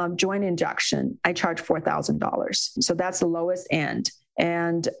one joint injection, I charge $4,000. So that's the lowest end.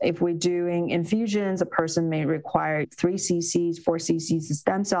 And if we're doing infusions, a person may require 3 cc's, 4 cc's of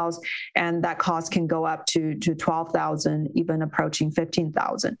stem cells, and that cost can go up to 12,000, even approaching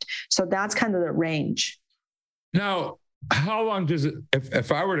 15,000. So that's kind of the range. Now, how long does it,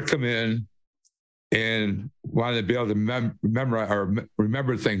 if I were to come in and wanted to be able to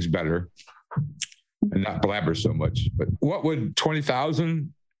remember things better and not blabber so much, but what would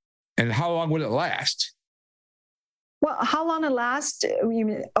 20,000 and how long would it last? Well, how long it lasts? You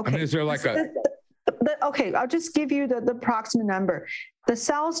mean, okay. I mean, is there like okay, I'll just give you the approximate number. The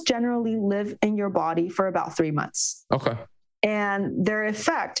cells generally live in your body for about 3 months. Okay. And their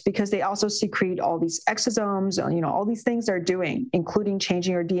effect, because they also secrete all these exosomes, all these things they're doing, including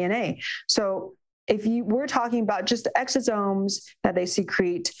changing your DNA. So if we're talking about just the exosomes that they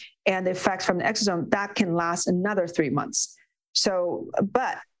secrete and the effects from the exosome, that can last another 3 months. So,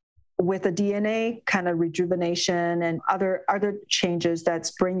 but with the DNA kind of rejuvenation and other changes that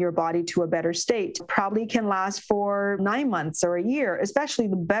bring your body to a better state, probably can last for 9 months or a year, especially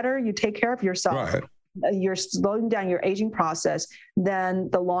the better you take care of yourself. Right. You're slowing down your aging process, then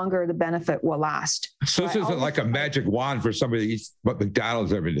the longer the benefit will last. So this isn't like a magic wand for somebody that eats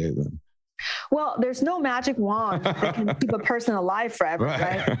McDonald's every day then? Well, there's no magic wand that can keep a person alive forever,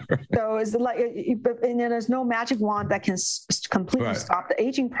 right? So it's like, and then there's no magic wand that can completely stop the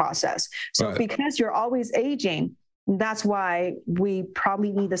aging process. So because you're always aging, that's why we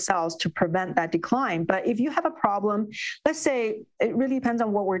probably need the cells to prevent that decline. But if you have a problem, let's say it really depends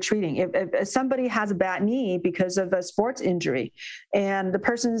on what we're treating. If somebody has a bad knee because of a sports injury and the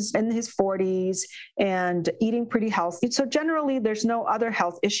person's in his 40s and eating pretty healthy, so generally there's no other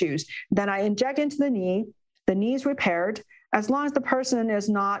health issues, then I inject into the knee is repaired. As long as the person is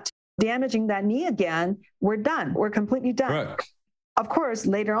not damaging that knee again, we're done. We're completely done. Right. Of course,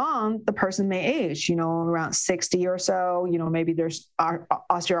 later on, the person may age, around 60 or so, maybe there's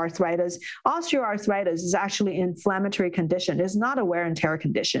osteoarthritis. Osteoarthritis is actually an inflammatory condition. It's not a wear and tear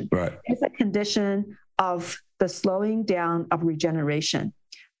condition. Right. It's a condition of the slowing down of regeneration.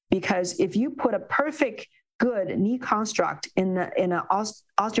 Because if you put a perfect, good knee construct in an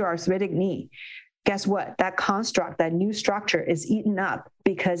osteoarthritic knee, guess what? That construct, that new structure is eaten up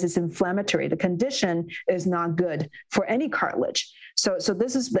because it's inflammatory. The condition is not good for any cartilage. So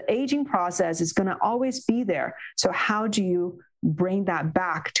this is the aging process is going to always be there. So how do you bring that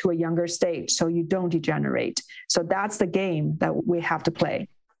back to a younger state so you don't degenerate? So that's the game that we have to play.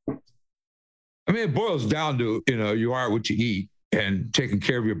 I mean, it boils down to, you are what you eat and taking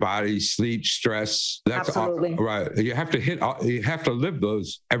care of your body, sleep, stress. That's absolutely right. You have to live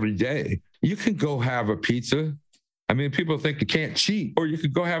those every day. You can go have a pizza. I mean, people think you can't cheat, or you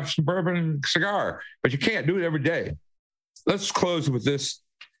could go have some bourbon and cigar, but you can't do it every day. Let's close with this,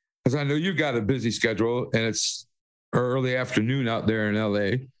 because I know you've got a busy schedule and it's early afternoon out there in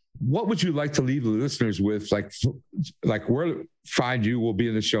LA. What would you like to leave the listeners with? Like where to find you will be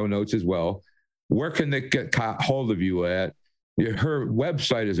in the show notes as well. Where can they get hold of you at? Her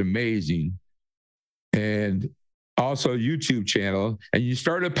website is amazing. And also YouTube channel, and you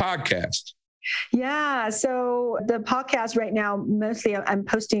started a podcast. Yeah. So the podcast right now, mostly I'm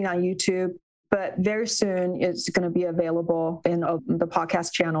posting on YouTube, but very soon it's going to be available in the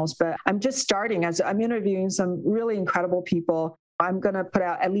podcast channels. But I'm just starting as I'm interviewing some really incredible people. I'm going to put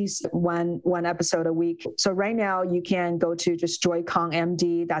out at least one episode a week. So right now you can go to just Joy Kong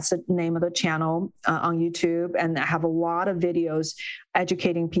MD. That's the name of the channel on YouTube. And I have a lot of videos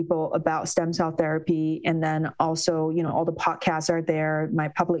educating people about stem cell therapy. And then also, all the podcasts are there. My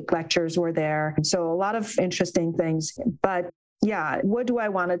public lectures were there. So a lot of interesting things. But Yeah. What do I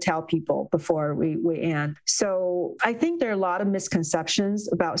want to tell people before we end? So I think there are a lot of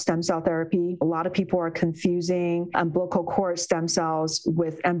misconceptions about stem cell therapy. A lot of people are confusing umbilical cord stem cells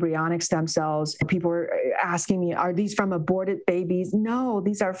with embryonic stem cells. People are asking me, are these from aborted babies? No,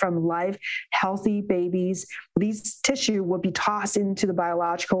 these are from live, healthy babies. These tissue will be tossed into the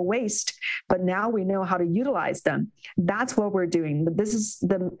biological waste, but now we know how to utilize them. That's what we're doing. This is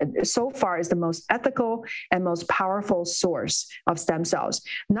so far is the most ethical and most powerful source of stem cells.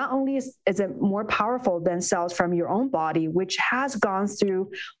 Not only is it more powerful than cells from your own body, which has gone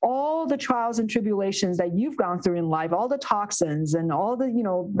through all the trials and tribulations that you've gone through in life, all the toxins and all the,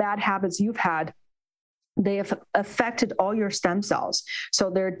 bad habits you've had, they have affected all your stem cells. So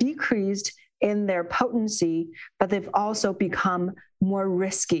they're decreased in their potency, but they've also become more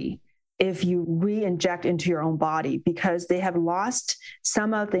risky if you re-inject into your own body, because they have lost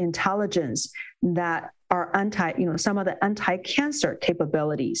some of the intelligence that are some of the anti-cancer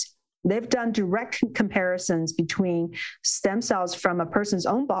capabilities. They've done direct comparisons between stem cells from a person's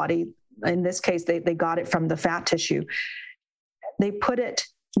own body. In this case, they got it from the fat tissue. They put it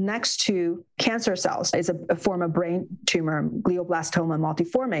next to cancer cells. It's a form of brain tumor, glioblastoma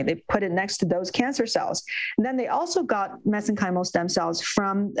multiforme. They put it next to those cancer cells. And then they also got mesenchymal stem cells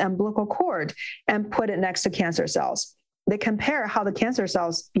from the umbilical cord and put it next to cancer cells. They compare how the cancer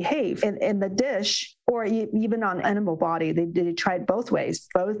cells behave in the dish or even on animal body. They tried both ways,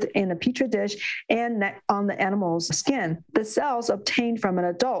 both in a petri dish and on the animal's skin. The cells obtained from an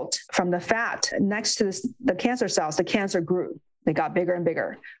adult, from the fat next to the cancer cells, the cancer grew. They got bigger and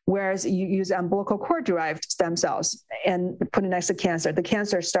bigger. Whereas you use umbilical cord derived stem cells and put it next to cancer, the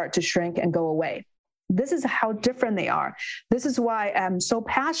cancers start to shrink and go away. This is how different they are. This is why I'm so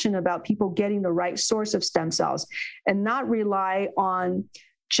passionate about people getting the right source of stem cells and not rely on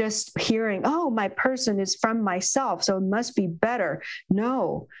just hearing, oh, my person is from myself, so it must be better.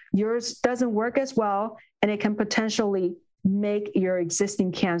 No, yours doesn't work as well, and it can potentially make your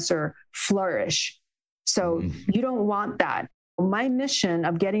existing cancer flourish. So you don't want that. My mission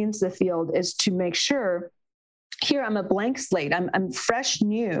of getting into the field is to make sure here I'm a blank slate. I'm fresh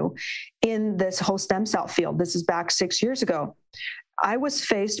new in this whole stem cell field. This is back 6 years ago. I was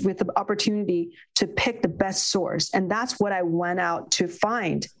faced with the opportunity to pick the best source. And that's what I went out to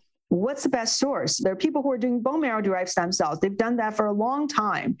find. What's the best source? There are people who are doing bone marrow derived stem cells. They've done that for a long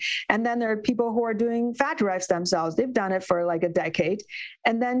time. And then there are people who are doing fat derived stem cells. They've done it for like a decade.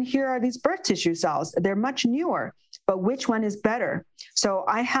 And then here are these birth tissue cells. They're much newer, but which one is better? So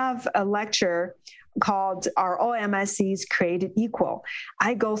I have a lecture called Are All MSCs Created Equal?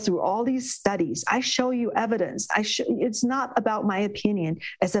 I go through all these studies. I show you evidence. It's not about my opinion.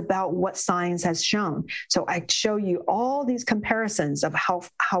 It's about what science has shown. So I show you all these comparisons of how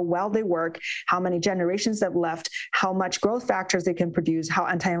well they work, how many generations they've left, how much growth factors they can produce, how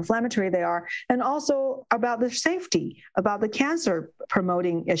anti-inflammatory they are, and also about their safety, about the cancer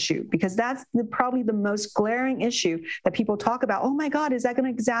promoting issue, because that's probably the most glaring issue that people talk about. Oh my God, is that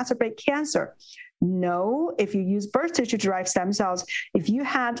going to exacerbate cancer? No, if you use birth tissue derived stem cells, if you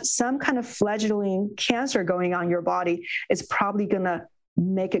had some kind of fledgling cancer going on in your body, it's probably going to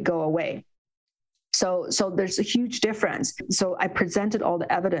make it go away. So there's a huge difference. So I presented all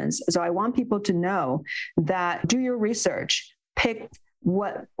the evidence. So I want people to know that do your research, pick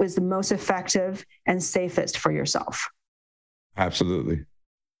what is the most effective and safest for yourself. Absolutely.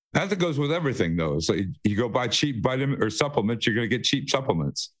 That goes with everything, though. So you go buy cheap vitamin or supplements, you're going to get cheap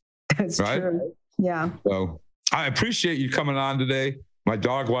supplements. That's right? True. Yeah. So I appreciate you coming on today. My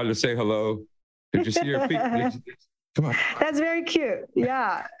dog wanted to say hello. Did you see her feet? Come on. That's very cute.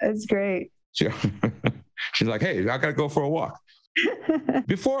 Yeah, it's great. She's like, hey, I got to go for a walk.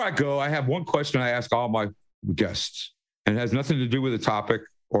 Before I go, I have one question I ask all my guests, and it has nothing to do with the topic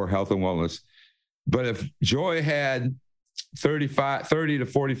or health and wellness. But if Joy had 30 to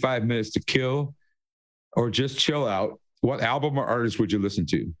 45 minutes to kill or just chill out, what album or artist would you listen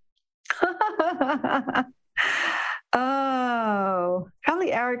to? Oh,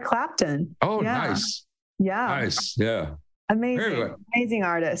 probably Eric Clapton. Oh, yeah. Nice. Yeah. Nice. Yeah. Amazing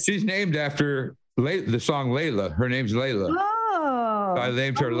artist. She's named after the song Layla. Her name's Layla. Oh. I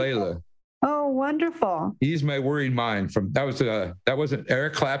named her Layla. Oh, wonderful. Ease My Worried Mind that wasn't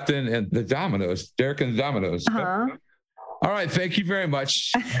Eric Clapton and the Dominoes, Derek and the Dominoes. Uh-huh. All right. Thank you very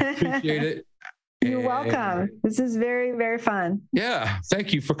much. Appreciate it. You're welcome. This is very, very fun. Yeah.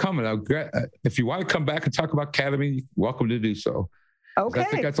 Thank you for coming. If you want to come back and talk about Academy, welcome to do so. Okay. I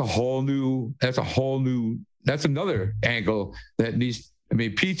think that's another angle that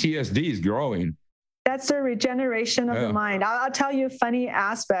PTSD is growing. That's the regeneration of the mind. I'll tell you a funny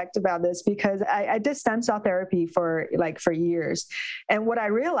aspect about this, because I did stem cell therapy for years. And what I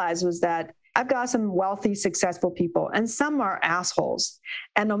realized was that I've got some wealthy, successful people, and some are assholes.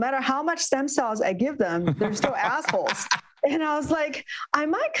 And no matter how much stem cells I give them, they're still assholes. And I was like,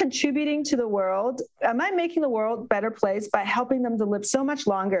 am I contributing to the world? Am I making the world a better place by helping them to live so much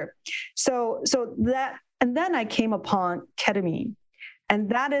longer? So that, and then I came upon ketamine. And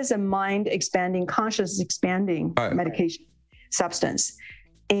that is a mind expanding, conscious expanding medication substance.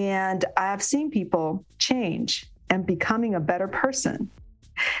 And I've seen people change and becoming a better person.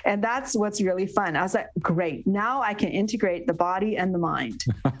 And that's what's really fun. I was like, great. Now I can integrate the body and the mind.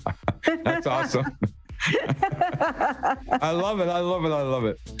 That's awesome. I love it. I love it. I love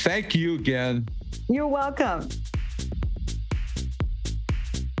it. Thank you again. You're welcome.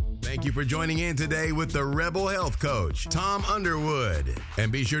 Thank you for joining in today with the Rebel Health Coach, Tom Underwood.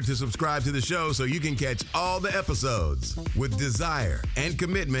 And be sure to subscribe to the show so you can catch all the episodes. With desire and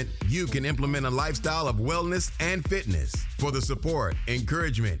commitment, you can implement a lifestyle of wellness and fitness. For the support,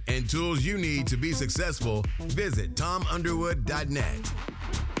 encouragement, and tools you need to be successful, visit tomunderwood.net.